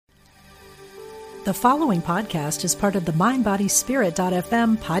The following podcast is part of the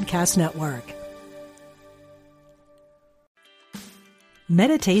MindBodySpirit.fm podcast network.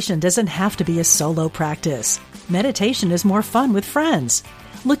 Meditation doesn't have to be a solo practice. Meditation is more fun with friends.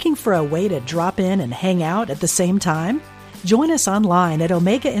 Looking for a way to drop in and hang out at the same time? Join us online at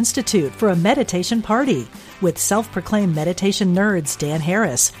Omega Institute for a meditation party with self-proclaimed meditation nerds Dan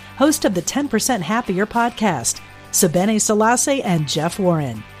Harris, host of the 10% Happier podcast, Sebene Selassie, and Jeff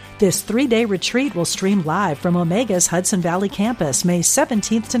Warren. This 3-day retreat will stream live from Omega's Hudson Valley campus May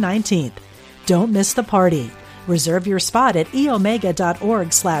 17th to 19th. Don't miss the party. Reserve your spot at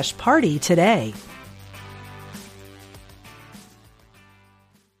eomega.org/party today.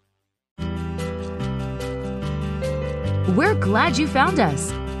 We're glad you found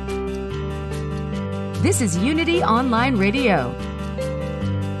us. This is Unity Online Radio,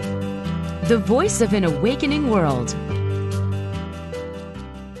 the voice of an awakening world.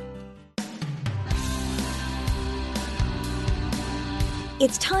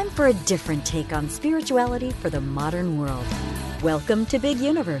 It's time for a different take on spirituality for the modern world. Welcome to Big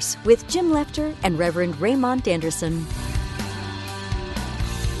Universe with Jim Lefter and Reverend Raymond Anderson.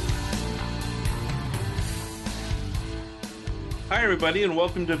 Hi, everybody, and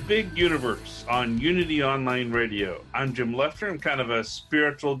welcome to Big Universe on Unity Online Radio. I'm Jim Lefter. I'm kind of a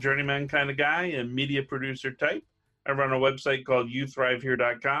spiritual journeyman kind of guy, a media producer type. I run a website called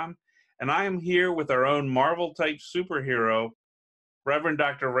YouThriveHere.com, and I am here with our own Marvel-type superhero, Reverend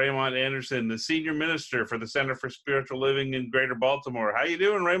Dr. Raymond Anderson, the Senior Minister for the Center for Spiritual Living in Greater Baltimore. How you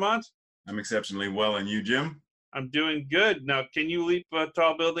doing, Raymond? I'm exceptionally well, and you, Jim? I'm doing good. Now, can you leap a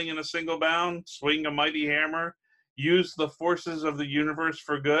tall building in a single bound, swing a mighty hammer, use the forces of the universe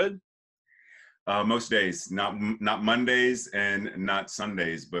for good? Most days, not Mondays and not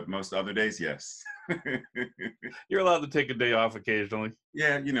Sundays, but most other days, yes. You're allowed to take a day off occasionally.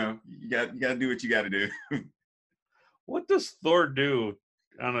 Yeah, you got to do what you got to do. What does Thor do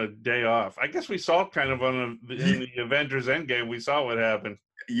on a day off? I guess we saw kind of in the Avengers Endgame, we saw what happened.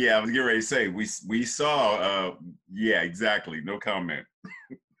 Yeah, I was getting ready to say, we saw, yeah, exactly. No comment.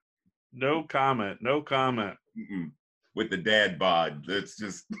 No comment. Mm-mm. With the dad bod. That's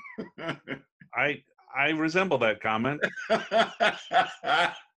just... I resemble that comment.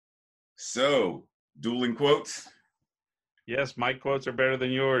 So, dueling quotes? Yes, my quotes are better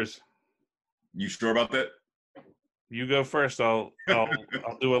than yours. You sure about that? You go first. I'll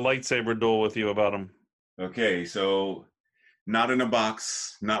do a lightsaber duel with you about them. Okay, so not in a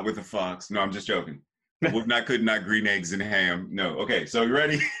box, not with a fox. No, I'm just joking. Would not, could not, green eggs and ham. No. Okay, so you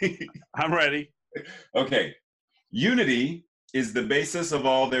ready? I'm ready. Okay. Unity is the basis of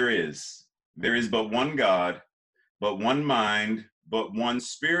all there is. There is but one God, but one mind, but one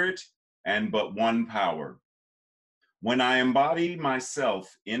spirit, and but one power. When I embody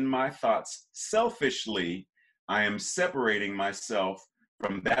myself in my thoughts selfishly, I am separating myself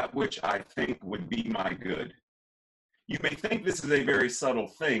from that which I think would be my good. You may think this is a very subtle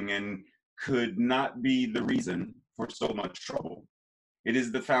thing and could not be the reason for so much trouble. It is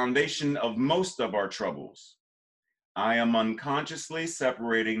the foundation of most of our troubles. I am unconsciously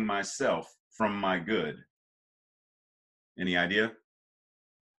separating myself from my good. Any idea?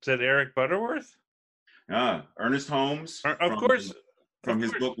 Is that Eric Butterworth? Ernest Holmes. Of course. From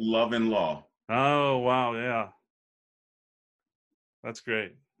his book, Love and Law. Oh, wow, yeah. That's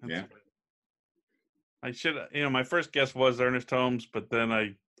great. Yeah. Great. I should, my first guess was Ernest Holmes, but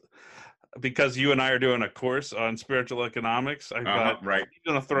then because you and I are doing a course on spiritual economics, I thought, right.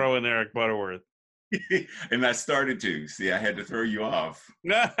 I'm going to throw in Eric Butterworth. And I started to. See, I had to throw you off.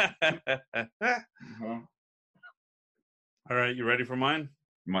 Uh-huh. All right, you ready for mine?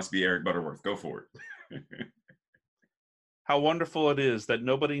 Must be Eric Butterworth. Go for it. How wonderful it is that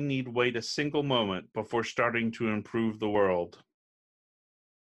nobody need wait a single moment before starting to improve the world.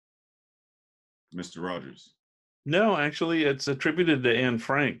 Mr. Rogers. No, actually, it's attributed to Anne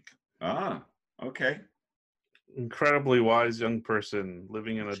Frank. Ah, okay. Incredibly wise young person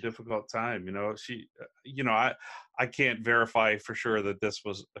living in a difficult time. She, I can't verify for sure that this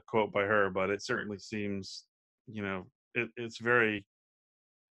was a quote by her, but it certainly seems, it's very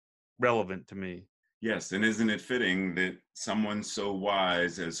relevant to me. Yes, and isn't it fitting that someone so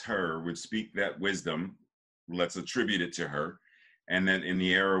wise as her would speak that wisdom? Let's attribute it to her. And that in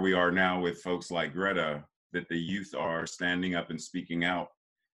the era we are now with folks like Greta, that the youth are standing up and speaking out,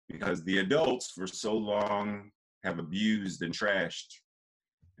 because the adults for so long have abused and trashed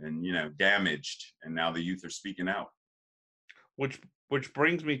and, damaged. And now the youth are speaking out. Which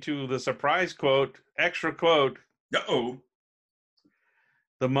brings me to the surprise quote, extra quote. Uh-oh.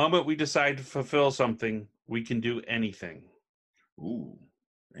 The moment we decide to fulfill something, we can do anything. Ooh,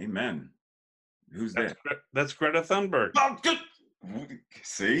 amen. Who's that? That's Greta Thunberg. Oh, good.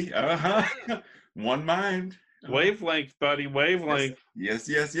 See? One mind. Wavelength, buddy. Wavelength. Yes.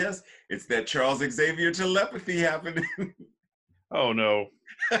 It's that Charles Xavier telepathy happening. Oh, no.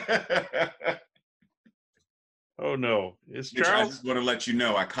 Oh, no. It's Charles. I just want to let you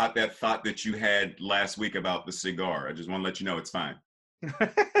know, I caught that thought that you had last week about the cigar. I just want to let you know it's fine.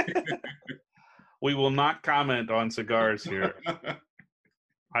 We will not comment on cigars here.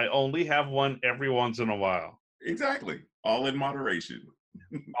 I only have one every once in a while. Exactly. All in moderation.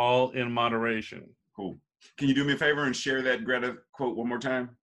 All in moderation. Cool. Can you do me a favor and share that Greta quote one more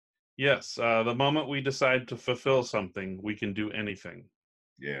time? Yes. The moment we decide to fulfill something, we can do anything.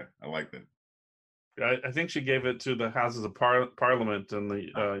 Yeah, I like that. I think she gave it to the Houses of Parliament in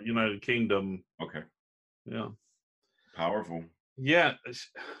the United Kingdom. Okay. Yeah. Powerful. Yeah,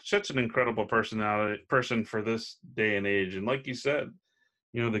 such an incredible person for this day and age. And like you said,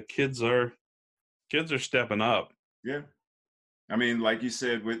 the kids are stepping up. Yeah. I mean, like you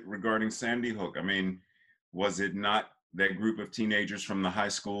said regarding Sandy Hook, I mean, was it not that group of teenagers from the high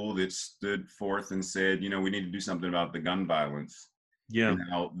school that stood forth and said, we need to do something about the gun violence? Yeah. And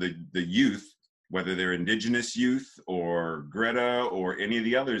how the youth, whether they're indigenous youth or Greta or any of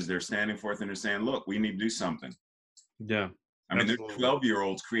the others, they're standing forth and they're saying, look, we need to do something. Yeah. I mean, there's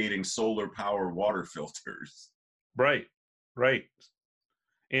 12-year-olds creating solar power water filters. Right.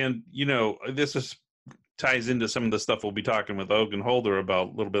 And, this ties into some of the stuff we'll be talking with Ogun Holder about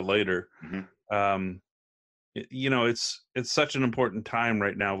a little bit later. Mm-hmm. It's such an important time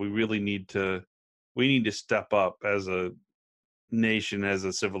right now. We really need to step up as a nation, as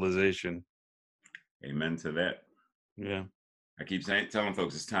a civilization. Amen to that. Yeah. I keep telling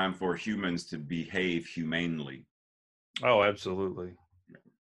folks it's time for humans to behave humanely. Oh, absolutely.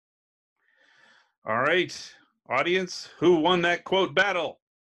 All right, audience, who won that quote battle?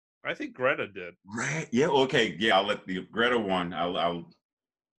 I think Greta did. Right. Yeah. Okay. Yeah. I'll let Greta won.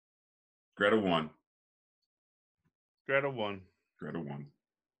 Greta won. Greta won.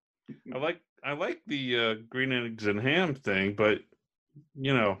 I like the green eggs and ham thing, but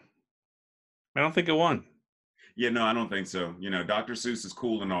I don't think it won. Yeah. No, I don't think so. Dr. Seuss is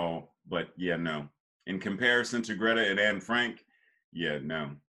cool and all, but yeah, no. In comparison to Greta and Anne Frank, yeah,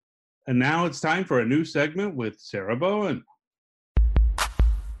 no. And now it's time for a new segment with Sarah Bowen.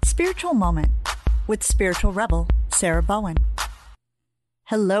 Spiritual Moment with spiritual rebel Sarah Bowen.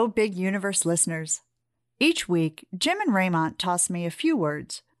 Hello, Big Universe listeners. Each week, Jim and Raymond toss me a few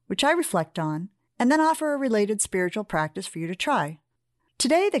words, which I reflect on, and then offer a related spiritual practice for you to try.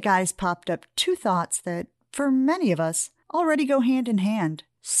 Today, the guys popped up two thoughts that, for many of us, already go hand in hand: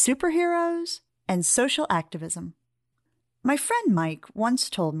 superheroes and social activism. My friend Mike once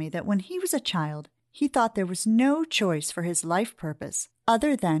told me that when he was a child, he thought there was no choice for his life purpose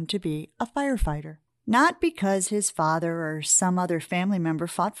other than to be a firefighter. Not because his father or some other family member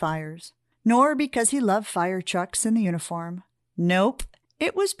fought fires, nor because he loved fire trucks and the uniform. Nope,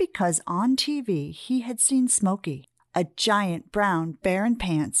 it was because on TV he had seen Smokey, a giant brown bear in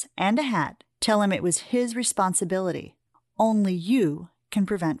pants and a hat, tell him it was his responsibility. Only you can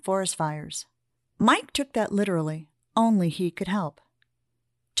prevent forest fires. Mike took that literally. Only he could help.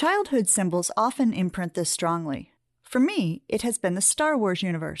 Childhood symbols often imprint this strongly. For me, it has been the Star Wars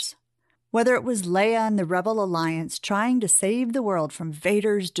universe. Whether it was Leia and the Rebel Alliance trying to save the world from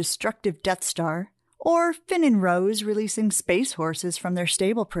Vader's destructive Death Star, or Finn and Rose releasing space horses from their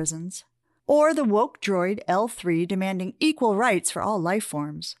stable prisons, or the woke droid L3 demanding equal rights for all life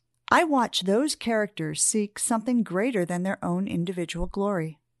forms, I watch those characters seek something greater than their own individual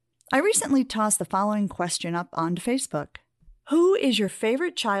glory. I recently tossed the following question up onto Facebook. Who is your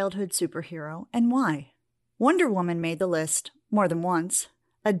favorite childhood superhero and why? Wonder Woman made the list more than once.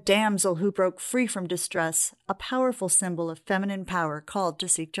 A damsel who broke free from distress, a powerful symbol of feminine power called to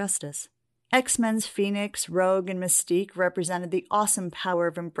seek justice. X-Men's Phoenix, Rogue, and Mystique represented the awesome power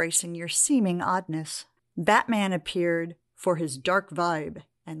of embracing your seeming oddness. Batman appeared for his dark vibe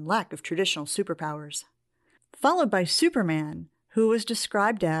and lack of traditional superpowers. Followed by Superman, who was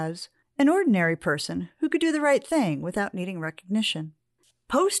described as an ordinary person who could do the right thing without needing recognition.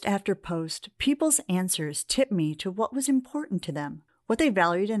 Post after post, people's answers tipped me to what was important to them, what they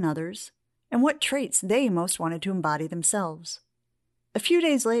valued in others, and what traits they most wanted to embody themselves. A few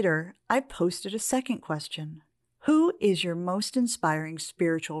days later, I posted a second question. Who is your most inspiring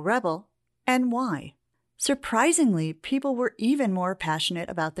spiritual rebel, and why? Surprisingly, people were even more passionate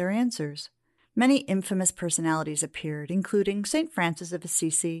about their answers. Many infamous personalities appeared, including St. Francis of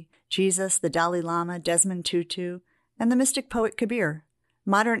Assisi, Jesus, the Dalai Lama, Desmond Tutu, and the mystic poet Kabir.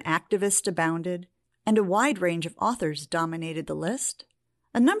 Modern activists abounded, and a wide range of authors dominated the list.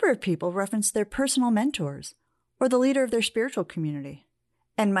 A number of people reference their personal mentors or the leader of their spiritual community.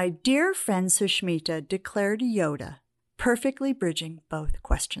 And my dear friend Sushmita declared Yoda, perfectly bridging both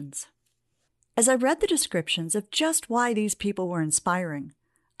questions. As I read the descriptions of just why these people were inspiring,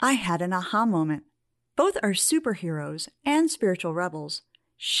 I had an aha moment. Both our superheroes and spiritual rebels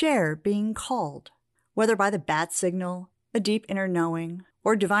share being called, whether by the bat signal, a deep inner knowing,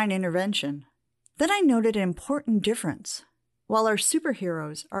 or divine intervention. Then I noted an important difference. While our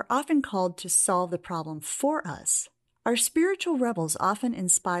superheroes are often called to solve the problem for us, our spiritual rebels often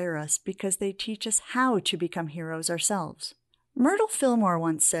inspire us because they teach us how to become heroes ourselves. Myrtle Fillmore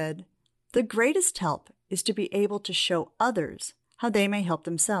once said, "The greatest help is to be able to show others how they may help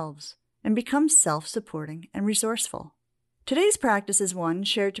themselves and become self-supporting and resourceful." Today's practice is one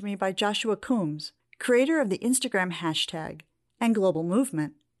shared to me by Joshua Coombs, creator of the Instagram hashtag and global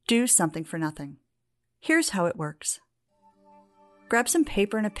movement, Do Something for Nothing. Here's how it works. Grab some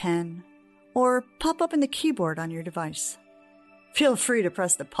paper and a pen, or pop open the keyboard on your device. Feel free to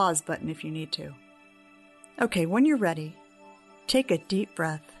press the pause button if you need to. Okay, when you're ready, take a deep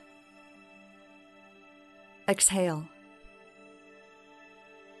breath. Exhale.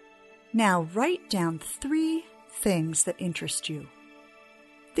 Now write down 3 things that interest you.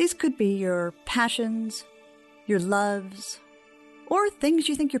 These could be your passions, your loves, or things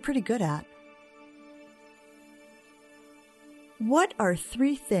you think you're pretty good at. What are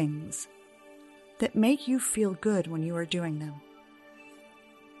 3 things that make you feel good when you are doing them?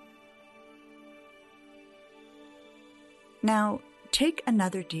 Now, take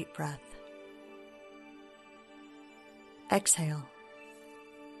another deep breath. Exhale.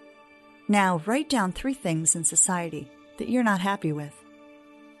 Now, write down 3 things in society that you're not happy with.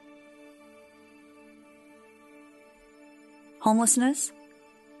 Homelessness,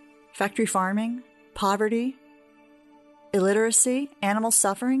 factory farming, poverty, illiteracy, animal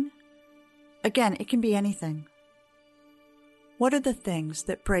suffering. Again, it can be anything. What are the things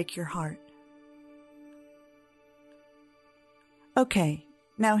that break your heart? Okay,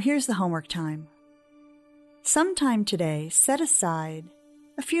 now here's the homework time. Sometime today, set aside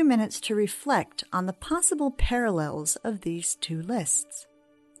a few minutes to reflect on the possible parallels of these 2 lists.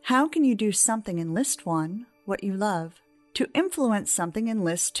 How can you do something in list 1, what you love, to influence something in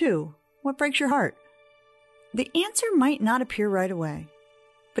list 2, what breaks your heart? The answer might not appear right away,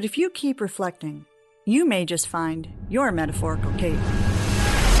 but if you keep reflecting, you may just find your metaphorical cape.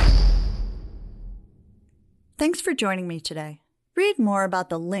 Thanks for joining me today. Read more about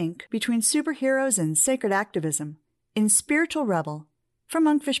the link between superheroes and sacred activism in Spiritual Rebel from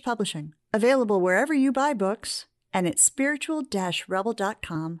Monkfish Publishing, available wherever you buy books and at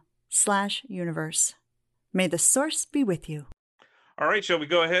spiritual-rebel.com/universe. May the source be with you. All right, shall we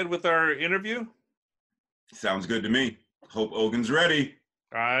go ahead with our interview? Sounds good to me. Hope Ogun's ready.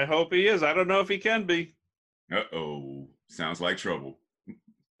 I hope he is. I don't know if he can be. Uh-oh. Sounds like trouble.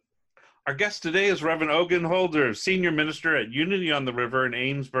 Our guest today is Reverend Ogun Holder, Senior Minister at Unity on the River in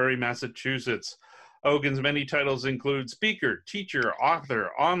Amesbury, Massachusetts. Ogun's many titles include speaker, teacher,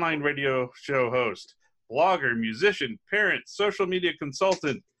 author, online radio show host, blogger, musician, parent, social media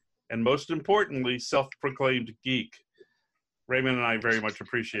consultant, and most importantly, self-proclaimed geek. Raymond and I very much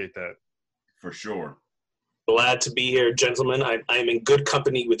appreciate that. For sure. Glad to be here, gentlemen. I'm in good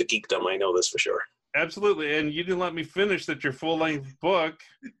company with the geekdom. I know this for sure. Absolutely. And you didn't let me finish that your full-length book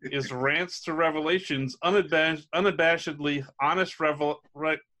is Rants to Revelations, unabashedly honest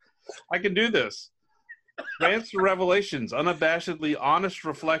I can do this. Rants to Revelations, unabashedly honest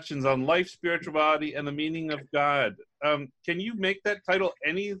reflections on life, spirituality, and the meaning of God. Can you make that title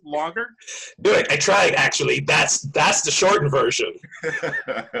any longer? Do it. I tried, actually. That's the shortened version.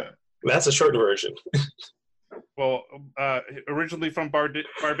 That's a shortened version. Well, originally from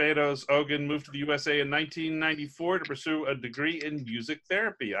Barbados, Ogun moved to the USA in 1994 to pursue a degree in music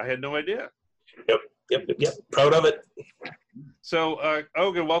therapy. I had no idea. Yep. Proud of it. So,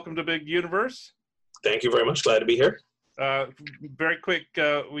 Ogun, welcome to Big Universe. Thank you very much. Glad to be here. Very quick,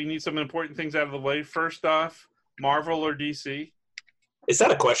 we need some important things out of the way. First off, Marvel or DC? Is that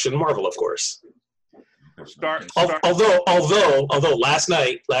a question? Marvel, of course. Although last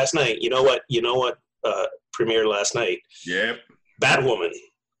night, you know what premiered last night? Yep. Batwoman.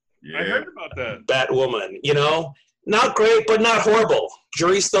 Yeah. I heard about that. Batwoman, not great, but not horrible.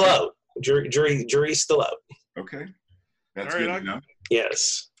 Jury's still out. Jury's still out. Okay. That's All right, good to know.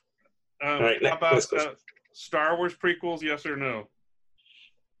 Yes. How right, about Star Wars prequels, yes or no?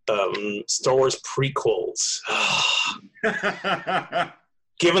 Star Wars prequels.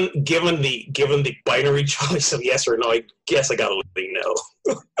 Given the binary choice of yes or no, I guess I gotta say no.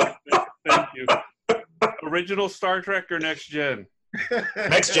 Thank you. Original Star Trek or Next Gen?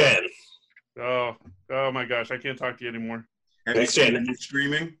 Next gen. Oh my gosh, I can't talk to you anymore. Have you seen the new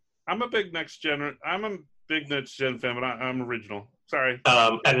streaming? I'm a big next gen fan, but I'm original. Sorry.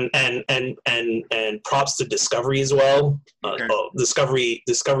 And props to Discovery as well. Okay.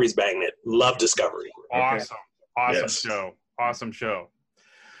 Discovery's banging it. Love Discovery. Awesome. Okay. Awesome show.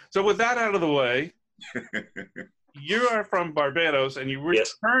 So with that out of the way, you are from Barbados and you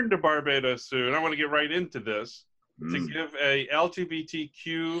return to Barbados soon. I want to get right into this to give a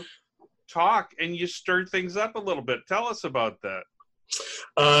LGBTQ talk, and you stirred things up a little bit. Tell us about that.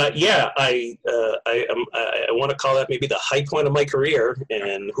 I want to call that maybe the high point of my career,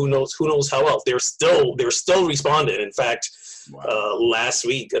 and who knows how else. They're still responding. In fact, last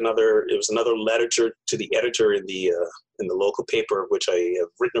week another letter to the editor in the local paper, which I have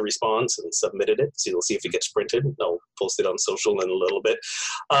written a response and submitted it. So you'll see if it gets printed. I'll post it on social in a little bit.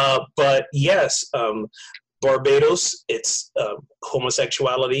 But yes. Barbados, it's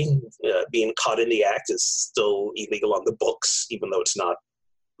homosexuality being caught in the act is still illegal on the books, even though it's not,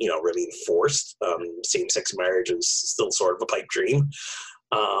 really enforced. Same-sex marriage is still sort of a pipe dream.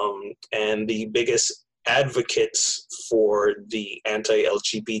 And the biggest advocates for the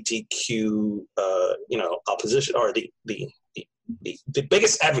anti-LGBTQ, opposition, or the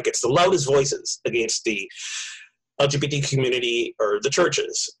biggest advocates, the loudest voices against the LGBT community are the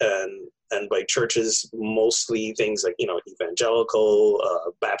churches, and by churches, mostly things like, evangelical,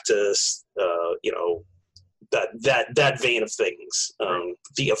 Baptist, that vein of things.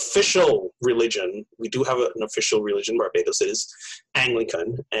 The official religion, we do have an official religion, Barbados is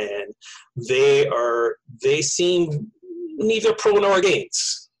Anglican, and they seem neither pro nor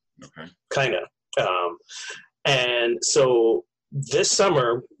against, kind of. And so this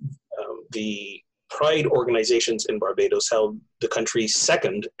summer, the Pride organizations in Barbados held the country's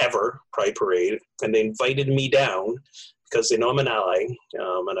second ever Pride Parade, and they invited me down because they know I'm an ally,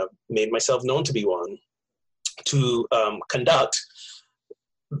 and I've made myself known to be one, to conduct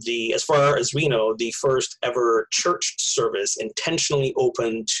as far as we know, the first ever church service intentionally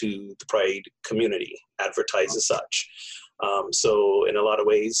open to the Pride community, advertised as such. So in a lot of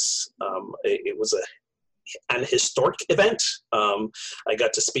ways, it was an historic event. I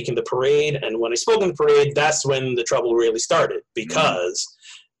got to speak in the parade, and when I spoke in the parade, that's when the trouble really started, because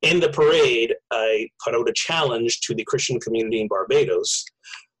in the parade, I put out a challenge to the Christian community in Barbados,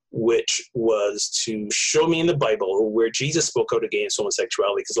 which was to show me in the Bible where Jesus spoke out against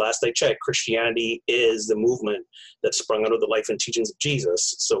homosexuality, because last I checked, Christianity is the movement that sprung out of the life and teachings of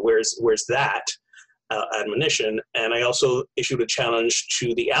Jesus. So where's that admonition? And I also issued a challenge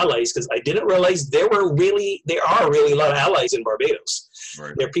to the allies, because I didn't realize there are really a lot of allies in Barbados.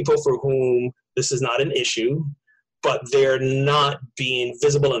 Right. There are people for whom this is not an issue, but they're not being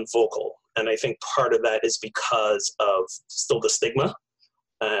visible and vocal. And I think part of that is because of still the stigma.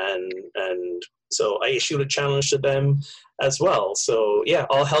 And so I issued a challenge to them as well. So yeah,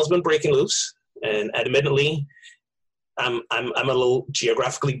 all hell's been breaking loose, and admittedly, I'm a little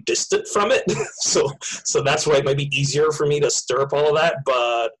geographically distant from it, so that's why it might be easier for me to stir up all of that.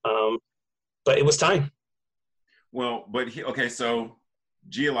 But it was time. Well, so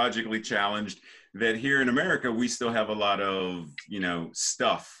geologically challenged. That here in America, we still have a lot of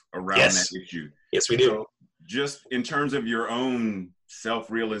stuff around that issue. Yes, we do. So just in terms of your own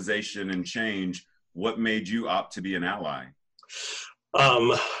self-realization and change, what made you opt to be an ally?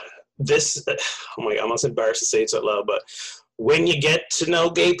 I'm almost embarrassed to say it out loud, but when you get to know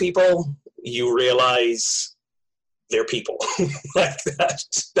gay people, you realize they're people. Like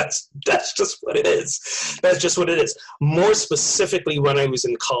that's just what it is. That's just what it is. More specifically, when I was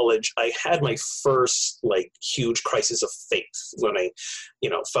in college, I had my first huge crisis of faith when I,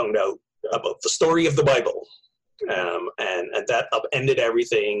 found out about the story of the Bible. And that upended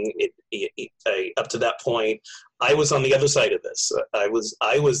everything. Up to that point, I was on the other side of this. I was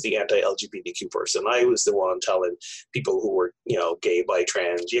the anti-LGBTQ person. I was the one telling people who were, gay, bi,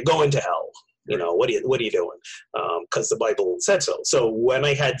 trans, you're going to hell. What are you doing? Because the Bible said so. So when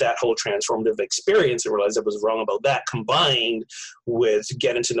I had that whole transformative experience and realized I was wrong about that, combined with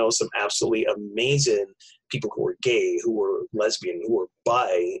getting to know some absolutely amazing people who were gay, who were lesbian, who were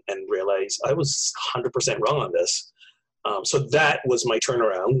bi, and realized I was 100% wrong on this. So that was my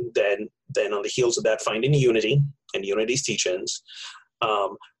turnaround. Then on the heels of that, finding Unity and Unity's teachings.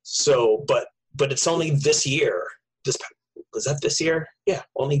 But it's only this year. Was that this year? Yeah,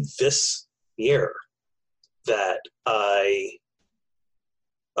 only this year that I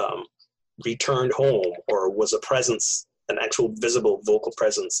returned home, or was a presence, an actual visible vocal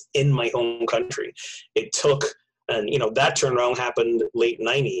presence in my home country. It took And, that turnaround happened late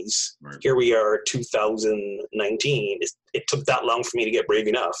 90s. Right. Here we are, 2019. It took that long for me to get brave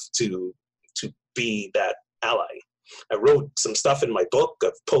enough to be that ally. I wrote some stuff in my book.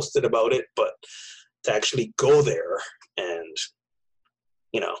 I've posted about it, but to actually go there and,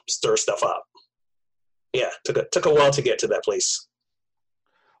 stir stuff up. Yeah, took a while to get to that place.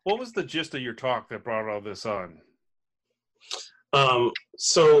 What was the gist of your talk that brought all this on?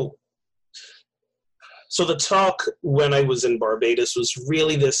 So the talk when I was in Barbados was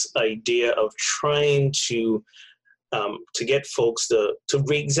really this idea of trying to get folks to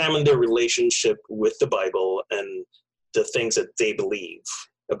re-examine their relationship with the Bible and the things that they believe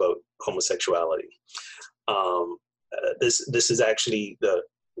about homosexuality. This is actually the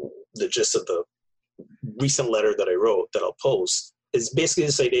gist of the recent letter that I wrote that I'll post. Is basically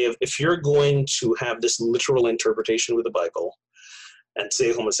this idea of, if you're going to have this literal interpretation with the Bible and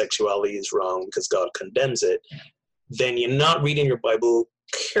say homosexuality is wrong because God condemns it, then you're not reading your Bible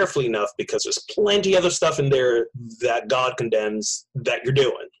carefully enough, because there's plenty other stuff in there that God condemns that you're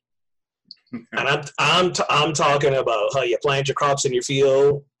doing. And I'm talking about how you plant your crops in your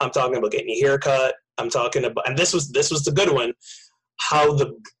field. I'm talking about getting your hair cut. I'm talking about, and this was the good one, how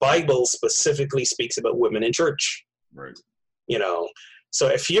the Bible specifically speaks about women in church. Right. So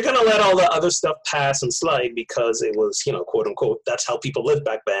if you're going to let all the other stuff pass and slide because it was, quote unquote, that's how people lived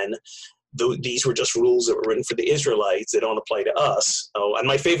back then, these were just rules that were written for the Israelites. They don't apply to us. Oh, and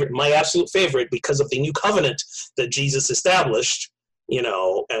my absolute favorite, because of the new covenant that Jesus established,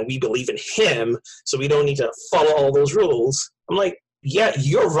 and we believe in him, so we don't need to follow all those rules. I'm like, yeah,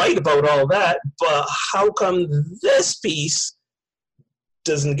 you're right about all that, but how come this piece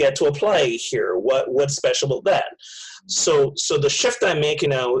doesn't get to apply here? What's special about that? So the shift I'm making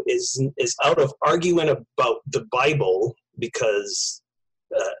now is out of arguing about the Bible, because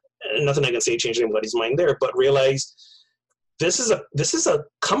nothing I can say changed anybody's mind there, but realize this is a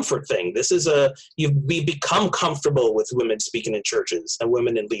comfort thing. We become comfortable with women speaking in churches and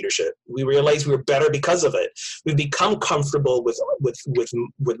women in leadership. We realize we're better because of it. We become comfortable with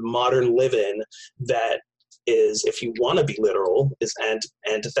modern living that is, if you want to be literal, is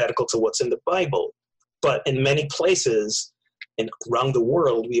antithetical to what's in the Bible. But in many places and around the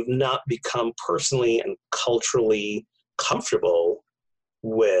world, we have not become personally and culturally comfortable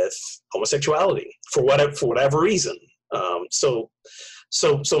with homosexuality for whatever reason. So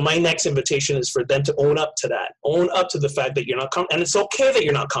my next invitation is for them to own up to that. Own up to the fact that you're not and it's okay that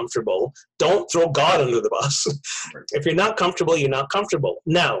you're not comfortable. Don't throw God under the bus. Right. If you're not comfortable, you're not comfortable.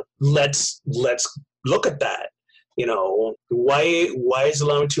 Now let's look at that. Why is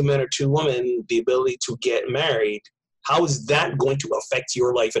allowing 2 men or 2 women the ability to get married? How is that going to affect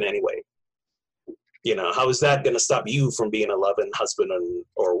your life in any way? How is that going to stop you from being a loving husband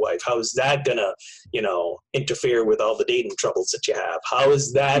or wife? How is that going to, interfere with all the dating troubles that you have? How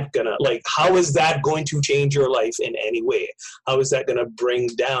is that going to change your life in any way? How is that going to bring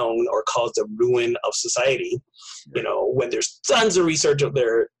down or cause the ruin of society? When there's tons of research out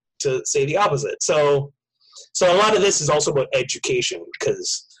there to say the opposite. So a lot of this is also about education,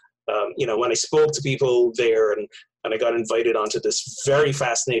 because, when I spoke to people there and I got invited onto this very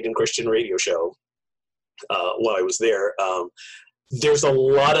fascinating Christian radio show while I was there, there's a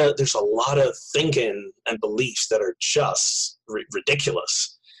lot of thinking and beliefs that are just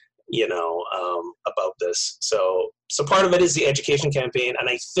ridiculous, about this. So part of it is the education campaign, and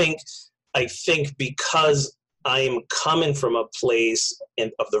I think because I'm coming from a place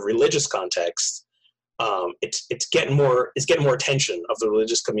of the religious context, it's getting more attention of the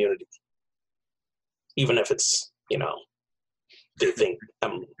religious community, even if it's they think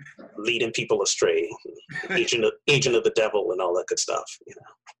I'm leading people astray, agent of the devil, and all that good stuff.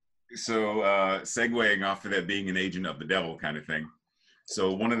 So segueing off of that being an agent of the devil kind of thing.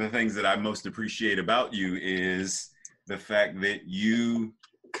 So one of the things that I most appreciate about you is the fact that you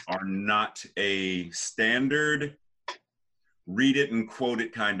are not a standard read it and quote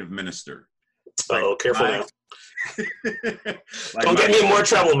it kind of minister. Careful now. Don't get me in more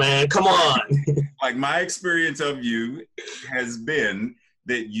trouble, man. Come on. Like, my experience of you has been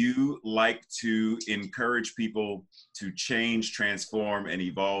that you like to encourage people to change, transform, and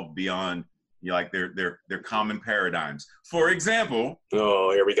evolve beyond their common paradigms. For example,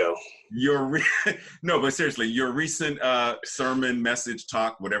 here we go. But seriously, your recent sermon, message,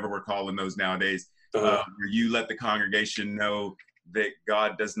 talk, whatever we're calling those nowadays, where you let the congregation know that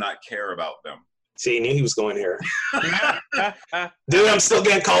God does not care about them. See, I knew he was going here. Dude, I'm still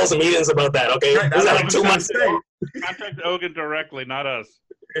getting calls and meetings about that, okay? Right, was that like 2 months ago? Contact Ogun directly, not us.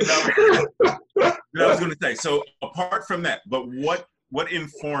 I was going to say, so apart from that, but what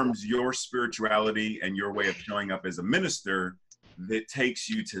informs your spirituality and your way of showing up as a minister that takes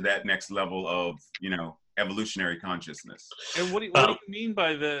you to that next level of, evolutionary consciousness? And what do you mean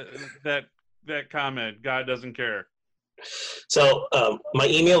by that comment? God doesn't care. So my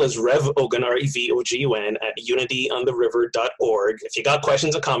email is revogun, REVOGUN, at unityontheriver.org. If you got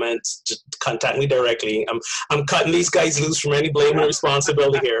questions or comments, just contact me directly. I'm cutting these guys loose from any blame and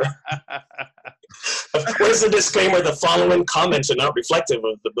responsibility here. Where's the disclaimer? The following comments are not reflective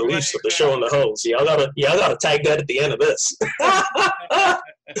of the beliefs of the show and the host. Y'all gotta tag that at the end of this.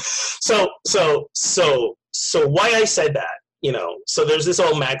 So why I said that, so there's this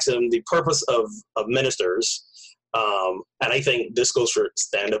old maxim, the purpose of ministers. And I think this goes for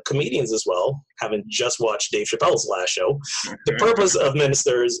stand-up comedians as well, having just watched Dave Chappelle's last show. The purpose of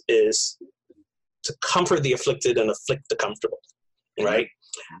ministers is to comfort the afflicted and afflict the comfortable, right?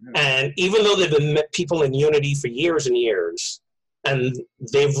 And even though they've been people in unity for years and years, and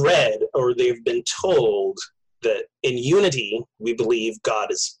they've read or they've been told that in unity, we believe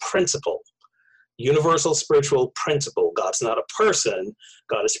God is principle, universal spiritual principle. God's not a person,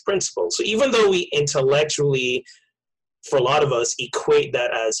 God is principle. So even though we intellectually, for a lot of us, equate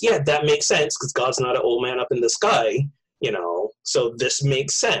that as, yeah, that makes sense because God's not an old man up in the sky, so this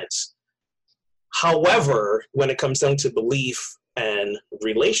makes sense. However, when it comes down to belief and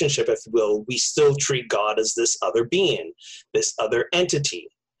relationship, if you will, we still treat God as this other being, this other entity.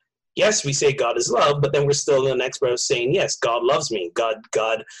 Yes, we say God is love, but then we're still in the next breath saying, yes, God loves me. God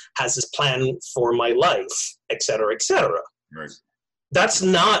has this plan for my life, et cetera, et cetera. Right. That's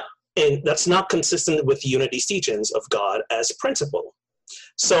not consistent with Unity's teachings of God as principle.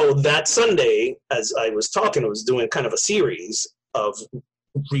 So that Sunday, as I was talking, I was doing kind of a series of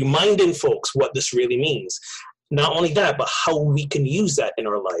reminding folks what this really means. Not only that, but how we can use that in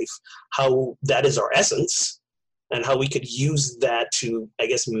our life, how that is our essence, and how we could use that to, I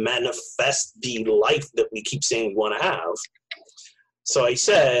guess, manifest the life that we keep saying we want to have. So I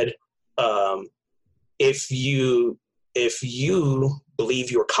said, if you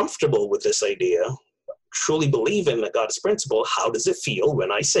believe you're comfortable with this idea, truly believe in that God is principle, how does it feel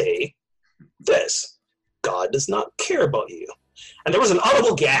when I say this? God does not care about you. And there was an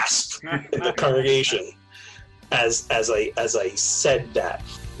audible gasp in the congregation as I said that.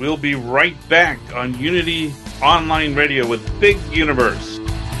 We'll be right back on Unity Online Radio with Big Universe.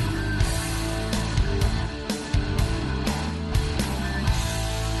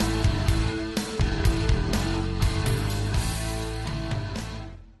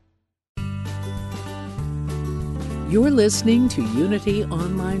 You're listening to Unity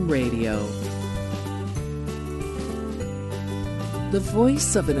Online Radio, the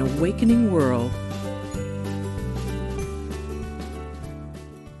voice of an awakening world.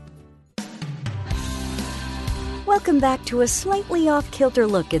 Welcome back to a slightly off-kilter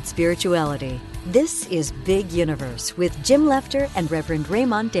look at spirituality. This is Big Universe with Jim Lefter and Reverend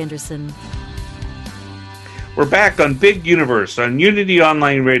Raymond Anderson. We're back on Big Universe on Unity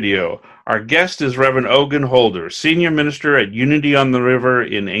Online Radio. Our guest is Reverend Ogun Holder, Senior Minister at Unity on the River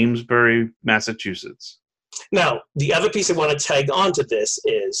in Amesbury, Massachusetts. Now, the other piece I want to tag on to this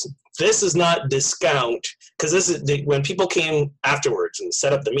is not discount, because this is when people came afterwards and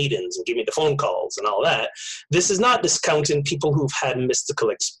set up the meetings and give me the phone calls and all that, this is not discounting people who've had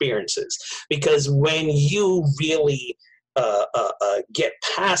mystical experiences, because when you really get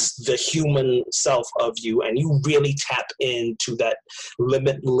past the human self of you and you really tap into that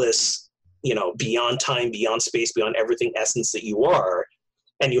limitless, beyond time, beyond space, beyond everything essence that you are,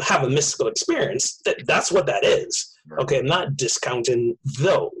 and you have a mystical experience, that's what that is. Okay, I'm not discounting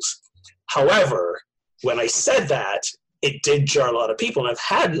those. However, when I said that, it did jar a lot of people. And I've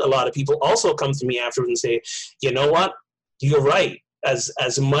had a lot of people also come to me afterwards and say, you know what, you're right. As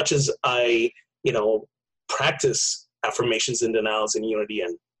much as I, practice affirmations and denials in unity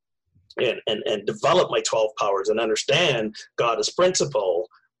and develop my 12 powers and understand God as principle,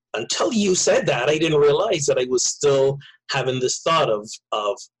 until you said that, I didn't realize that I was still having this thought of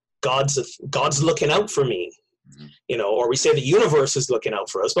God's looking out for me, or we say the universe is looking out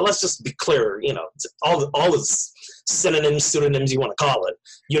for us. But let's just be clear, all the synonyms, pseudonyms you want to call it,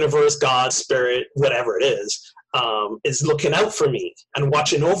 universe, God, spirit, whatever it is looking out for me and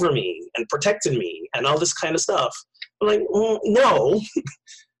watching over me and protecting me and all this kind of stuff. I'm like, no.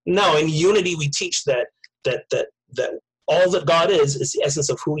 In unity, we teach that all that God is the essence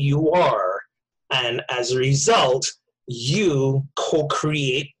of who you are. And as a result, you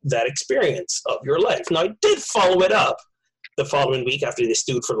co-create that experience of your life. Now, I did follow it up the following week after they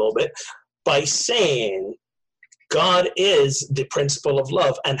stewed for a little bit by saying God is the principle of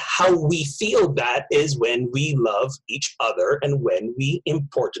love, and how we feel that is when we love each other and when we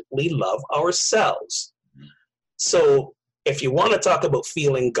importantly love ourselves. So if you want to talk about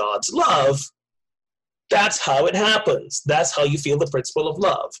feeling God's love, that's how it happens. That's how you feel the principle of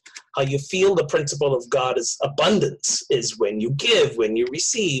love. How you feel the principle of God's abundance is when you give, when you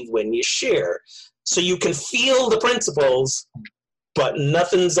receive, when you share. So you can feel the principles, but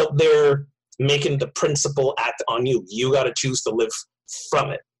nothing's up there making the principle act on you. You got to choose to live from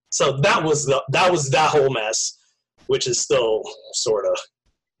it. So that was that whole mess, which is still sort of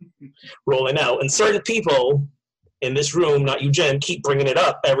rolling out. And certain people in this room, not you, Jen, keep bringing it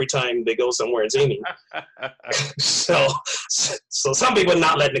up every time they go somewhere and see me. so some people are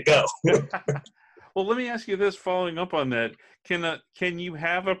not letting it go. Well, let me ask you this, following up on that. Can you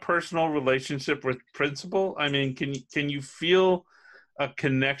have a personal relationship with principle? I mean, can you feel a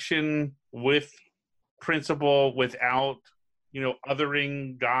connection with principle without,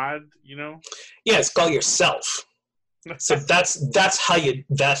 othering God, Yeah, it's called yourself. So that's how you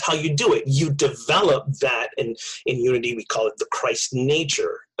do it. You develop that in unity. We call it the Christ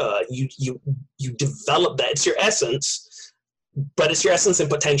nature. You develop that. It's your essence, but it's your essence and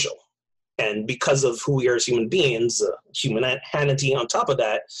potential. And because of who we are as human beings, humanity on top of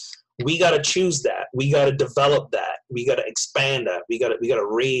that, we got to choose that. We got to develop that. We got to expand that. We got to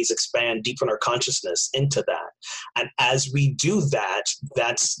raise, expand, deepen our consciousness into that. And as we do that,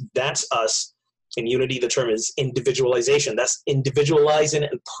 that's us. In unity, the term is individualization. That's individualizing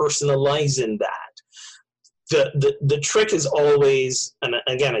and personalizing that. The trick is always, and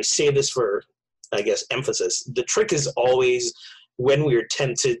again, I say this for, I guess, emphasis. The trick is always when we are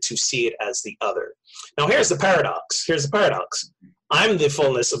tempted to see it as the other. Now, here's the paradox. I'm the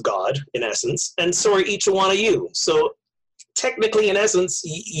fullness of God, in essence, and so are each one of you. So technically, in essence,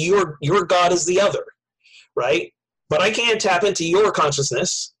 your God is the other, right? But I can't tap into your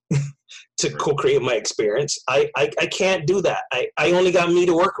consciousness to co-create my experience. I can't do that. I only got me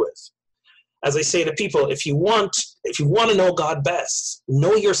to work with. As I say to people, if you want to know God best,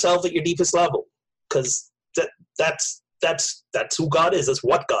 know yourself at your deepest level, because that's who God is. That's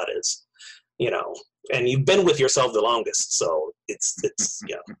what God is, And you've been with yourself the longest, so it's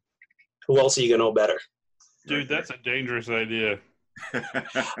who else are you gonna know better? Dude, that's a dangerous idea.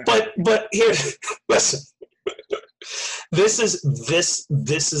 But here, listen. This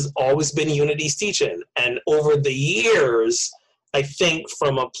has always been Unity's teaching, and over the years, I think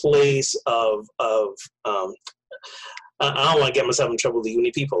from a place of I don't want to get myself in trouble with the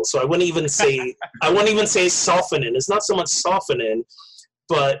Unity people, so I wouldn't even say softening. It's not so much softening,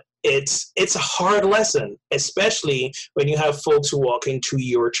 but it's a hard lesson, especially when you have folks who walk into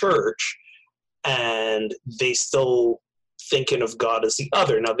your church and they still thinking of God as the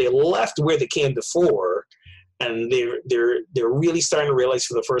other. Now they left where they came before. And they're really starting to realize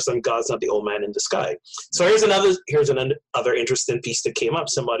for the first time God's not the old man in the sky. So here's another interesting piece that came up.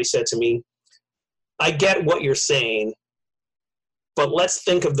 Somebody said to me, I get what you're saying, but let's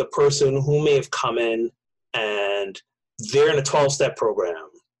think of the person who may have come in and they're in a 12-step program.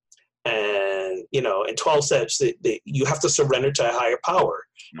 And, in 12 steps, you have to surrender to a higher power.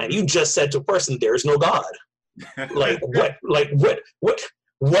 Mm-hmm. And you just said to a person, there's no God. What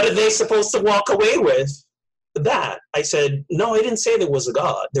are they supposed to walk away with? That I said, no, I didn't say there was a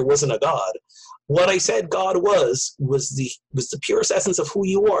God. There wasn't a God. What I said God was the purest essence of who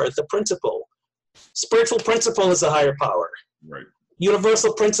you are, the principle. Spiritual principle is the higher power. Right.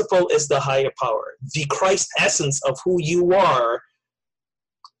 Universal principle is the higher power. The Christ essence of who you are,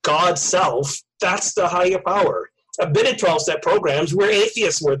 God's self, that's the higher power. I've been in 12-step programs where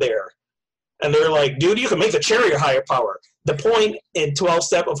atheists were there. And they're like, dude, you can make the chair your higher power. The point in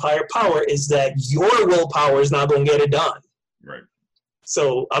 12-step of higher power is that your willpower is not going to get it done. Right.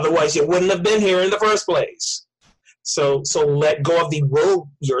 So otherwise you wouldn't have been here in the first place. So let go of the will,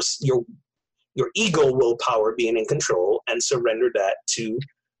 your ego willpower being in control, and surrender that to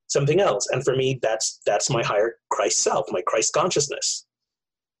something else. And for me, that's my higher Christ self, my Christ consciousness.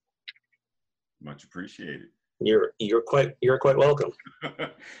 Much appreciated. You're quite welcome.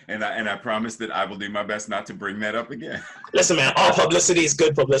 and I promise that I will do my best not to bring that up again. Listen, man, all publicity is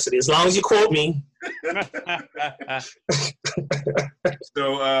good publicity as long as you quote me.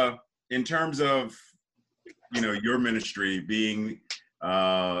 So, in terms of your ministry being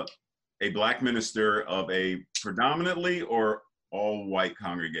a Black minister of a predominantly or all white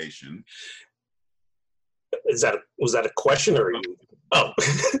congregation, was that a question or? Oh,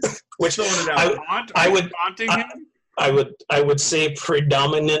 which I would say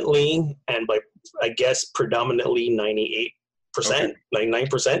predominantly, and by I guess predominantly 98 Okay.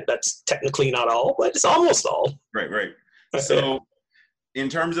 99%. That's technically not all, but it's almost all. Right. So in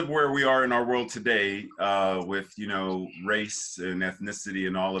terms of where we are in our world today, with, race and ethnicity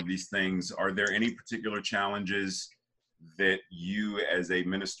and all of these things, are there any particular challenges that you as a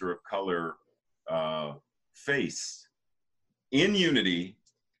minister of color face in unity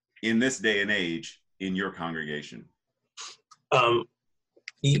in this day and age in your congregation? No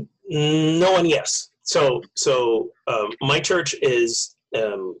and yes. So my church is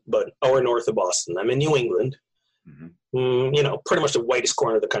about an hour north of Boston. I'm in New England, pretty much the whitest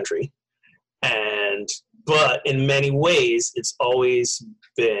corner of the country. But in many ways, it's always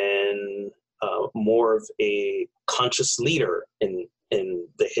been more of a conscious leader in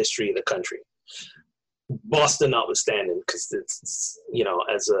the history of the country. Boston notwithstanding, because it's,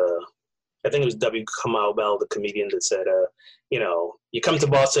 I think it was W. Kamau Bell, the comedian, that said, you come to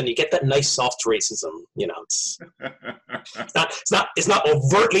Boston, you get that nice soft racism. It's it's not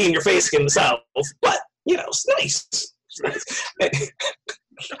overtly in your face in the South, but it's nice. It's nice.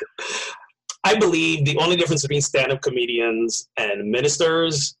 I believe the only difference between stand-up comedians and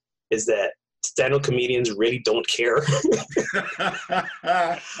ministers is that stand-up comedians really don't care.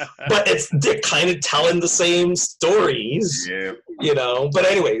 But they're kind of telling the same stories, But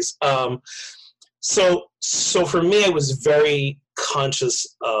anyways, so for me, I was very conscious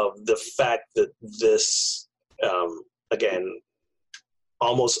of the fact that this, again,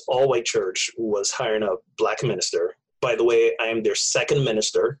 almost all white church was hiring a black minister. By the way, I am their second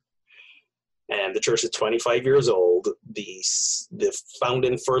minister, and the church is 25 years old. The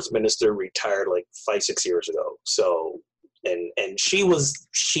founding first minister retired like 5-6 years ago. So, and she was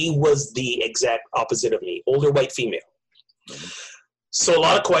the exact opposite of me, older white female. So a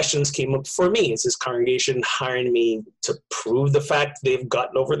lot of questions came up for me. Is this congregation hiring me to prove the fact they've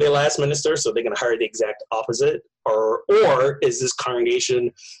gotten over their last minister, so they're going to hire the exact opposite? Or is this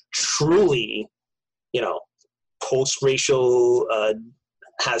congregation truly, post-racial,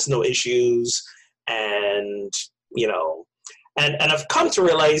 has no issues, and I've come to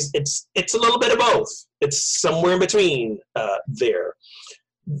realize it's a little bit of both. It's somewhere in between there.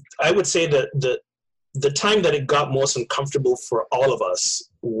 I would say that the time that it got most uncomfortable for all of us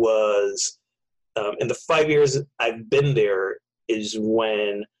was in the 5 years I've been there is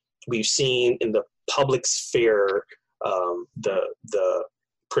when we've seen in the public sphere the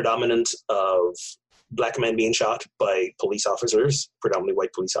predominance of black men being shot by police officers, predominantly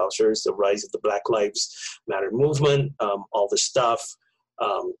white police officers, the rise of the Black Lives Matter movement, all this stuff,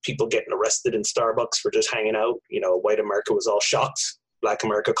 people getting arrested in Starbucks for just hanging out. White America was all shocked. Black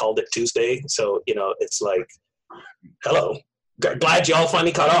America called it Tuesday. So, it's like, hello, glad y'all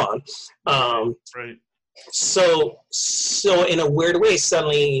finally caught on. Right. So in a weird way,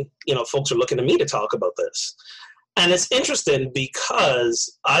 suddenly, folks are looking to me to talk about this. And it's interesting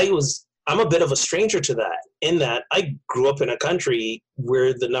because I'm a bit of a stranger to that, in that I grew up in a country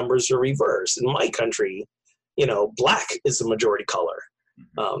where the numbers are reversed. In my country, black is the majority color.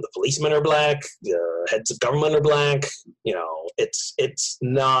 The policemen are black, the heads of government are black. It's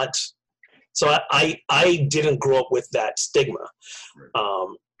not. So I didn't grow up with that stigma.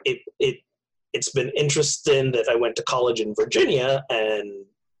 It's been interesting that I went to college in Virginia, and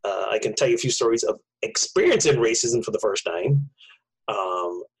I can tell you a few stories of experiencing racism for the first time.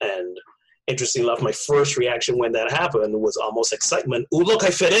 And interestingly enough, my first reaction when that happened was almost excitement. Ooh, look,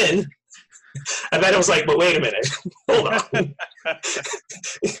 I fit in. And then I was like, but wait a minute, hold on.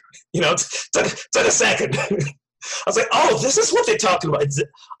 Took a second. I was like, oh, this is what they're talking about.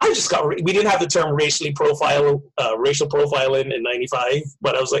 We didn't have the term racial profiling in 95,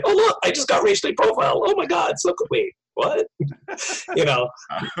 but I was like, oh, look, I just got racially profiled. Oh my God, wait, what?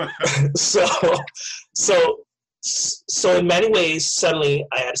 So in many ways, suddenly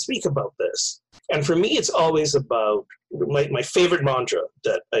I had to speak about this. And for me, it's always about my favorite mantra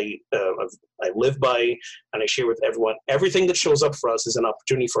that I live by and I share with everyone. Everything that shows up for us is an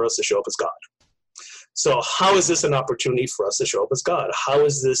opportunity for us to show up as God. So how is this an opportunity for us to show up as God? How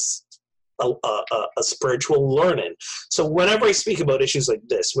is this a spiritual learning? So whenever I speak about issues like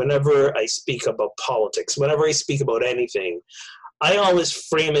this, whenever I speak about politics, whenever I speak about anything, I always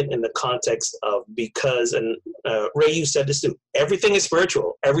frame it in the context of because, and Ray, you said this too, everything is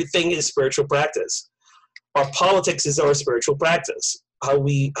spiritual. Everything is spiritual practice. Our politics is our spiritual practice. How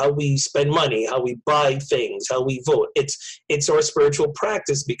we spend money, how we buy things, how we vote. It's our spiritual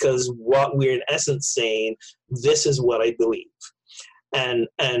practice because what we're in essence saying, this is what I believe. And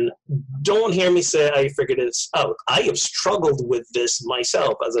don't hear me say I figured this out. I have struggled with this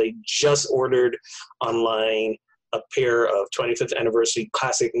myself as I just ordered online a pair of 25th anniversary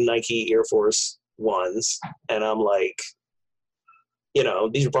classic Nike Air Force Ones. And I'm like,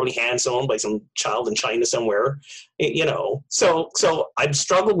 These are probably hand sewn by some child in China somewhere, So I've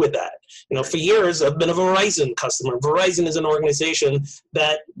struggled with that. For years, I've been a Verizon customer. Verizon is an organization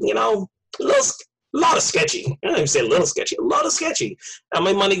that, a lot of sketchy. I don't even say a little sketchy, a lot of sketchy. And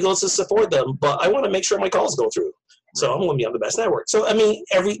my money goes to support them, but I want to make sure my calls go through. So I'm going to be on the best network. So,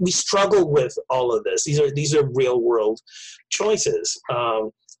 we struggle with all of this. These are real world choices.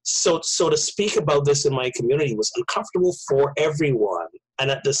 So to speak about this in my community was uncomfortable for everyone. And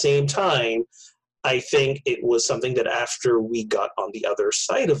at the same time, I think it was something that after we got on the other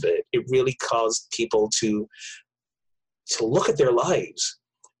side of it, it really caused people to look at their lives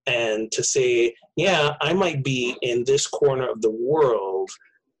and to say, yeah, I might be in this corner of the world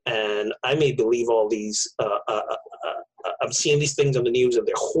and I may believe all these, I'm seeing these things on the news and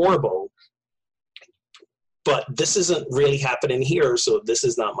they're horrible, but this isn't really happening here, so this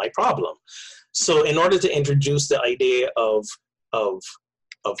is not my problem. So in order to introduce the idea of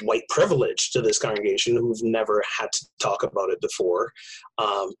white privilege to this congregation who've never had to talk about it before,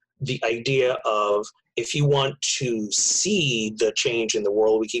 the idea of if you want to see the change in the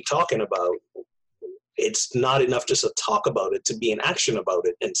world we keep talking about, it's not enough just to talk about it, to be in action about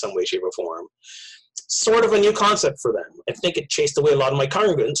it in some way, shape, or form. Sort of a new concept for them. I think it chased away a lot of my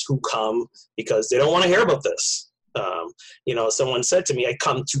congregants who come because they don't want to hear about this. Someone said to me, I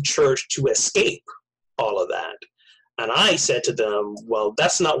come to church to escape all of that. And I said to them, well,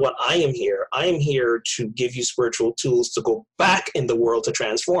 that's not what I am here. I am here to give you spiritual tools to go back in the world to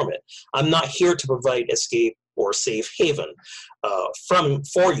transform it. I'm not here to provide escape or safe haven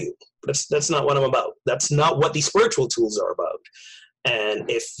for you. That's not what I'm about. That's not what these spiritual tools are about. And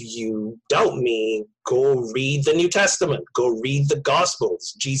if you doubt me, go read the New Testament. Go read the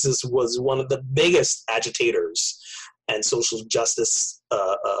Gospels. Jesus was one of the biggest agitators and social justice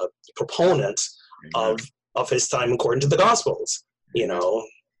proponents of his time according to the Gospels.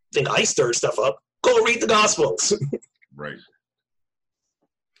 Think I stir stuff up. Go read the Gospels. Right.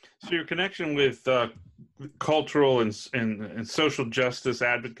 So your connection with cultural and social justice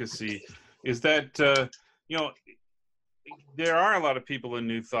advocacy is that, there are a lot of people in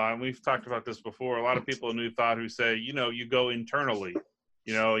New Thought, and we've talked about this before, a lot of people in New Thought who say, you go internally,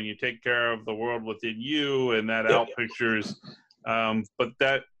 and you take care of the world within you, and that outpictures, but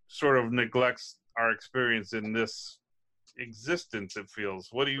that sort of neglects our experience in this existence, it feels.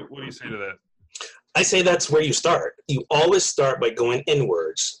 What do you say to that? I say that's where you start. You always start by going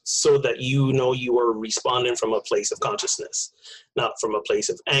inwards so that you are responding from a place of consciousness, not from a place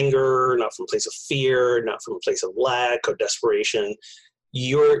of anger, not from a place of fear, not from a place of lack or desperation.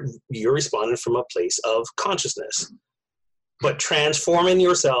 You're responding from a place of consciousness. But transforming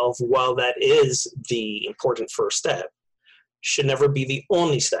yourself, while that is the important first step, should never be the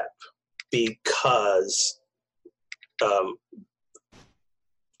only step, because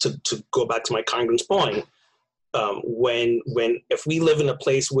to go back to my congregant's point, if we live in a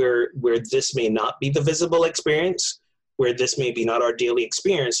place where this may not be the visible experience, where this may be not our daily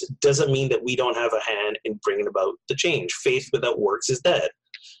experience, it doesn't mean that we don't have a hand in bringing about the change. Faith without works is dead.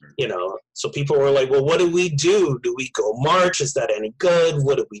 So people were like, well, what do we do? Do we go march? Is that any good?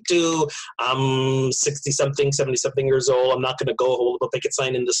 What do we do? I'm 60-something, 70-something years old. I'm not going to go hold up a picket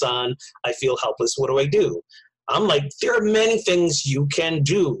sign in the sun. I feel helpless. What do I do? I'm like, there are many things you can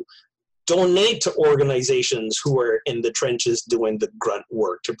do. Donate to organizations who are in the trenches doing the grunt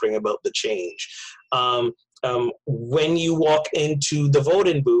work to bring about the change. When you walk into the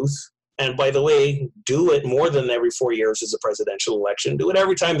voting booth, and by the way, do it more than every 4 years as a presidential election. Do it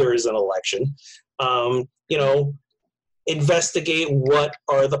every time there is an election. Investigate what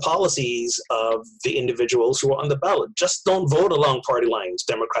are the policies of the individuals who are on the ballot. Just don't vote along party lines,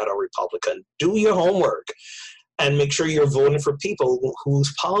 Democrat or Republican. Do your homework and make sure you're voting for people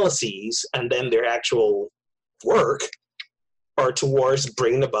whose policies and then their actual work are towards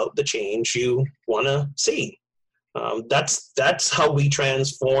bringing about the change you want to see. That's how we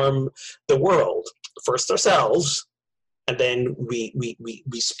transform the world. First ourselves, and then we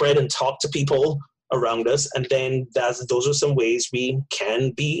spread and talk to people around us, and then those are some ways we can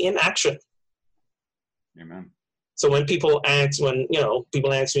be in action. Amen. So when people ask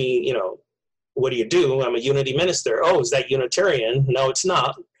me, what do you do? I'm a unity minister. Oh, is that Unitarian? No, it's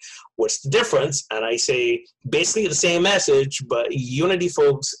not. What's the difference? And I say basically the same message, but unity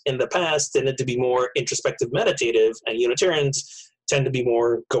folks in the past tended to be more introspective, meditative, and Unitarians tend to be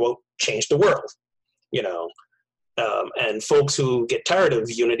more go out, change the world, and folks who get tired of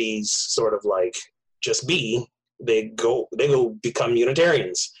unity's sort of like just they go become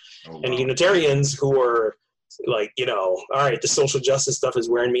Unitarians. Oh, wow. And Unitarians who are Like, all right, the social justice stuff is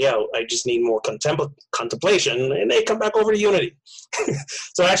wearing me out. I just need more contemplation, and they come back over to Unity.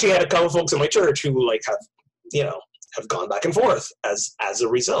 So I actually had a couple of folks in my church who like have gone back and forth as a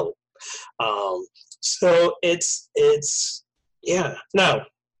result. So it's yeah. Now,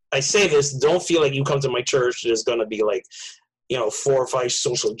 I say this, don't feel like you come to my church, there's going to be like, 4 or 5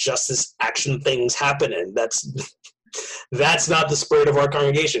 social justice action things happening. That's not the spirit of our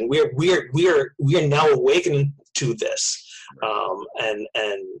congregation. We're now awakening to this. And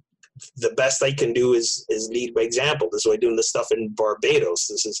the best I can do is lead by example. This is why I'm doing this stuff in Barbados.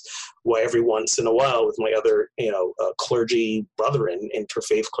 This is why every once in a while with my other, clergy brethren,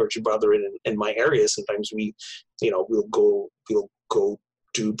 interfaith clergy brethren in my area, sometimes we'll go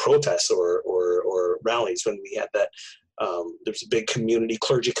do protests or rallies. When we had that, there's a big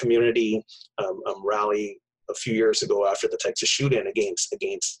clergy community rally a few years ago after the Texas shooting against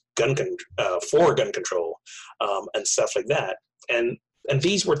for gun control and stuff like that. And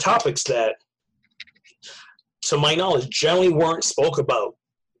these were topics that, to my knowledge, generally weren't spoke about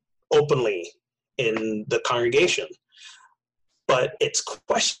openly in the congregation. But it's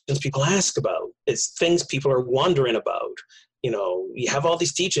questions people ask about. It's things people are wondering about. You have all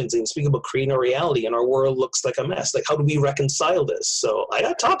these teachings and speak about creating a reality, and our world looks like a mess. Like, how do we reconcile this? So I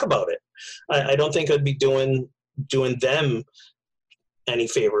got to talk about it. I don't think I'd be doing them any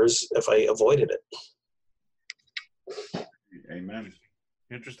favors if I avoided it. Amen.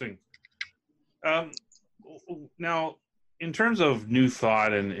 Interesting. Now, in terms of New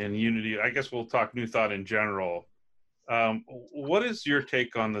Thought and Unity, I guess we'll talk New Thought in general. What is your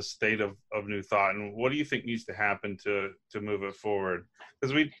take on the state of New Thought, and what do you think needs to happen to move it forward?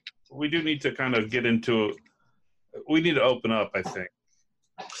 Because we do need to kind of get into, we need to open up, I think.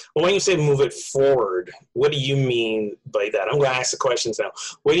 Well, when you say move it forward, what do you mean by that? I'm going to ask the questions now.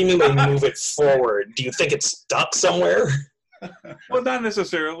 What do you mean by move it forward? Do you think it's stuck somewhere? Well, not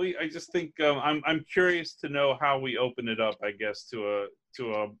necessarily. I just think I'm curious to know how we open it up, I guess, to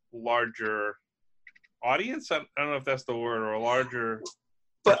a larger audience. I don't know if that's the word, or a larger.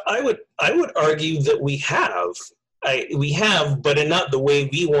 But I would argue that we have, but in not the way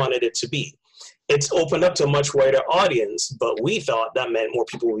we wanted it to be. It's opened up to a much wider audience, but we thought that meant more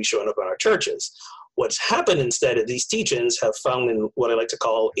people will be showing up in our churches. What's happened instead is these teachings have found in what I like to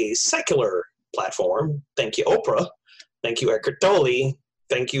call a secular platform. Thank you, Oprah. Thank you, Eckhart Tolle.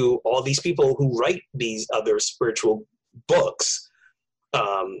 Thank you, all these people who write these other spiritual books.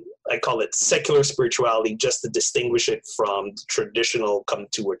 I call it secular spirituality just to distinguish it from the traditional come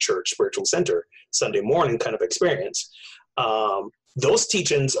to a church spiritual center Sunday morning kind of experience. Those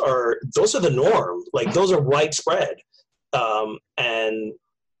teachings those are the norm. Like, those are widespread. And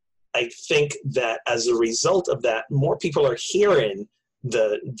I think that as a result of that, more people are hearing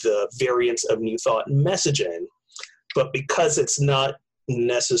the variants of New Thought messaging. But because it's not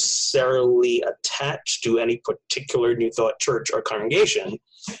necessarily attached to any particular New Thought church or congregation,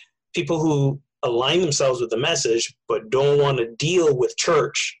 people who align themselves with the message but don't want to deal with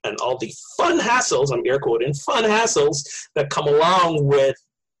church and all the fun hassles, I'm air quoting, fun hassles that come along with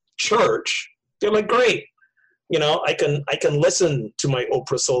church, they're like, great. I can listen to my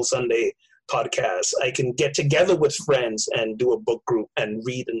Oprah Soul Sunday podcast. I can get together with friends and do a book group and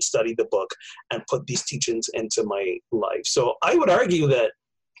read and study the book and put these teachings into my life. So I would argue that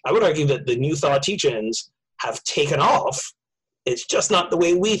the New Thought teachings have taken off. It's just not the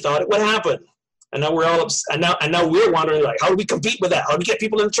way we thought it would happen. And now we're all and now we're wondering, like, how do we compete with that? How do we get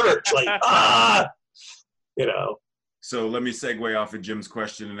people in the church? Like, So let me segue off of Jim's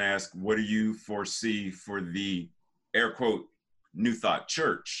question and ask, what do you foresee for the air quote New Thought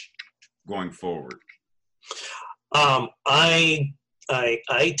church going forward? I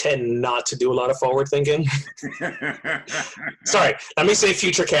tend not to do a lot of forward thinking. Sorry, let me say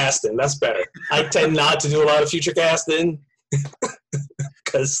future casting. That's better. I tend not to do a lot of future casting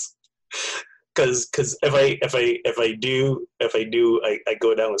because if I do, I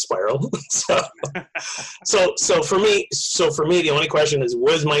go down a spiral. So for me, the only question is,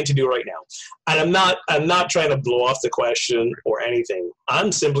 what is mine to do right now? And I'm not trying to blow off the question or anything.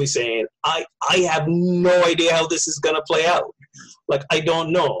 I'm simply saying I have no idea how this is going to play out. Like, I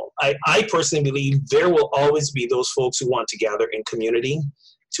don't know. I personally believe there will always be those folks who want to gather in community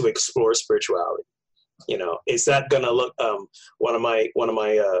to explore spirituality. Is that going to look? One of my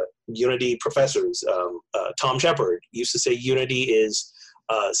Unity professors, Tom Shepard, used to say Unity is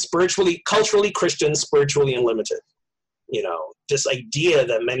culturally Christian, spiritually unlimited. This idea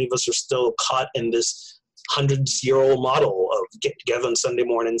that many of us are still caught in this hundreds-year-old model of get together on Sunday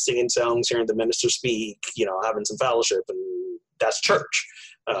morning, singing songs, hearing the minister speak, having some fellowship, and that's church.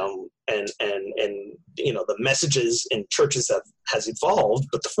 And you know, the messages in churches has evolved,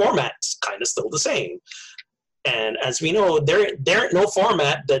 but the format's kind of still the same. And as we know, there ain't no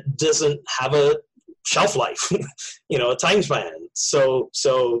format that doesn't have a shelf life, you know, a time span. So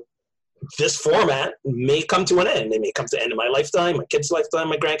this format may come to an end. It may come to the end of my lifetime, my kids' lifetime,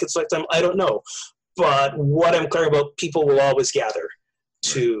 my grandkids' lifetime. I don't know. But what I'm clear about, people will always gather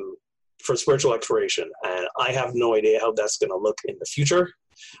for spiritual exploration. And I have no idea how that's going to look in the future.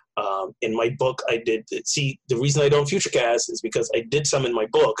 In my book, the reason I don't futurecast is because I did some in my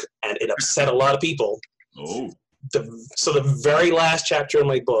book and it upset a lot of people. Oh. So the very last chapter in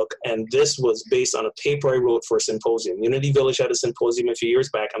my book, and this was based on a paper I wrote for a symposium. Unity Village had a symposium a few years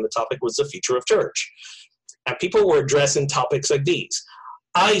back, and the topic was the future of church. And people were addressing topics like these.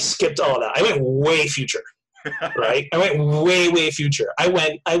 I skipped all that. I went way future, right? I went way future. I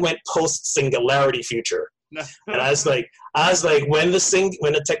went post-singularity future. And I was like, when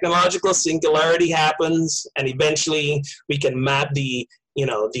the technological singularity happens, and eventually we can map the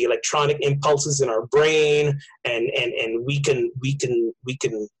electronic impulses in our brain, and we can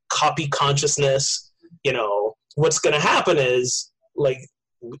copy consciousness, you know, what's going to happen is, like,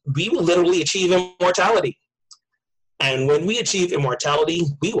 we will literally achieve immortality. And when we achieve immortality,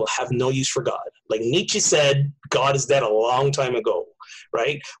 we will have no use for God. Like Nietzsche said, God is dead a long time ago,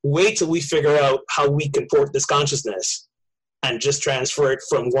 right? Wait till we figure out how we can port this consciousness and just transfer it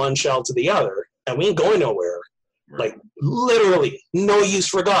from one shell to the other, and we ain't going nowhere. Right. Like literally no use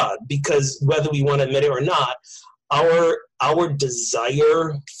for God, because whether we want to admit it or not, our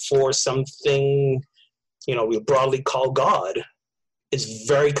desire for something, you know, we broadly call God, is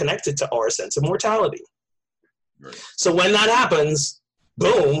very connected to our sense of mortality. Right. So when that happens,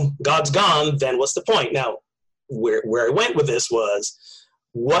 boom, God's gone, then what's the point? Now, where I went with this was,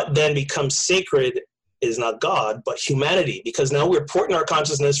 what then becomes sacred is not God, but humanity, because now we're porting our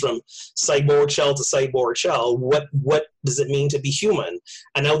consciousness from cyborg shell to cyborg shell. What does it mean to be human?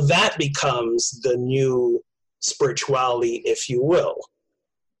 And now that becomes the new spirituality, if you will.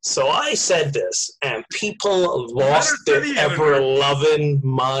 So I said this, and people lost their ever-loving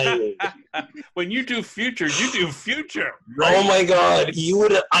mind. When you do future, you do future. Right? Oh my God,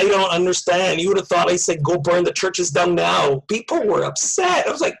 I don't understand. You would have thought I said, go burn the churches down now. People were upset.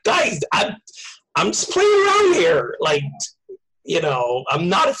 I was like, guys, I'm just playing around here. Like, you know, I'm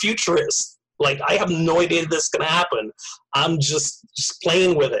not a futurist. Like, I have no idea this is going to happen. I'm just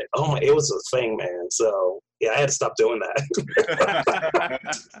playing with it. Oh my, it was a thing, man. So yeah, I had to stop doing that.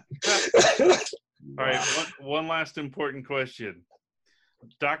 All right, one last important question.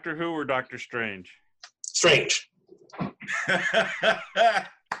 Doctor Who or Doctor Strange? Strange.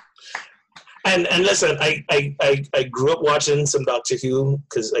 And listen, I grew up watching some Doctor Who,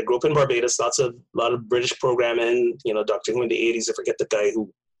 because I grew up in Barbados, a lot of British programming, you know, Doctor Who in the 80s. I forget the guy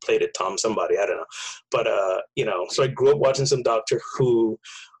who played it, Tom somebody, I don't know. But, you know, so I grew up watching some Doctor Who,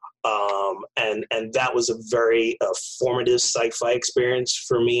 and that was a very formative sci-fi experience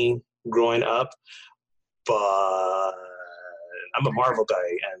for me growing up. But I'm a Marvel guy,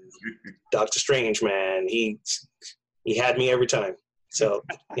 and Doctor Strange, man, he had me every time. So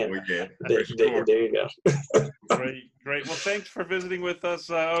yeah, there you go. Great. Well, thanks for visiting with us,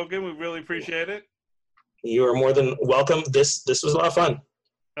 Ogun. We really appreciate it. You are more than welcome. This was a lot of fun.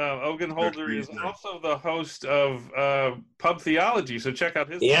 Ogun Holder is also the host of Pub Theology, so check out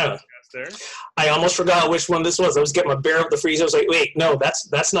his podcast there. I almost forgot which one this was. I was getting my beer out of the freezer. I was like, wait, no,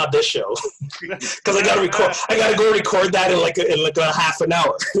 that's not this show, because I gotta go record that in like a half an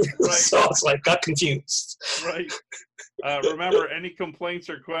hour. Right. So it's like got confused. Right. Remember, any complaints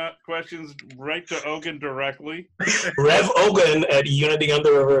or questions, write to Ogun directly. Rev Ogun at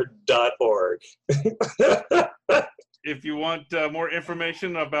unityontheriver.org. If you want more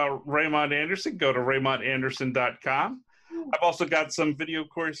information about Raymond Anderson, go to raymondanderson.com. I've also got some video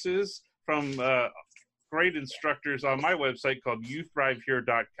courses from great instructors on my website called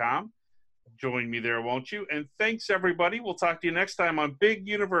youthrivehere.com. Join me there, won't you? And thanks, everybody. We'll talk to you next time on Big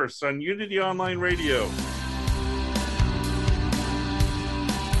Universe on Unity Online Radio.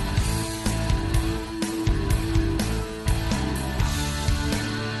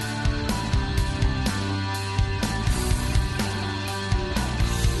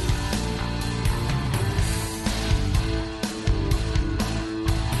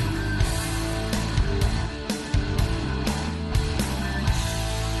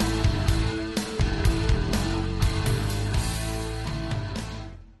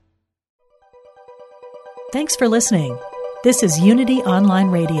 Thanks for listening. This is Unity Online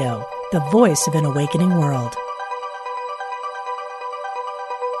Radio, the voice of an awakening world.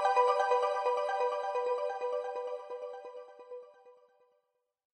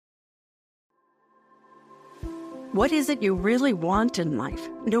 What is it you really want in life?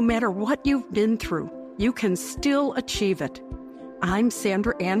 No matter what you've been through, you can still achieve it. I'm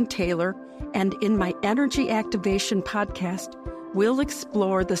Sandra Ann Taylor, and in my Energy Activation podcast, we'll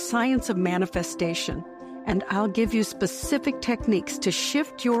explore the science of manifestation, and I'll give you specific techniques to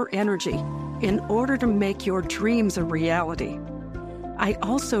shift your energy in order to make your dreams a reality. I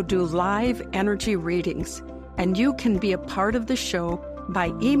also do live energy readings, and you can be a part of the show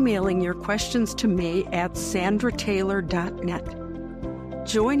by emailing your questions to me at sandrataylor.net.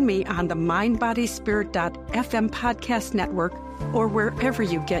 Join me on the mindbodyspirit.fm podcast network or wherever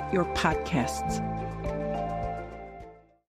you get your podcasts.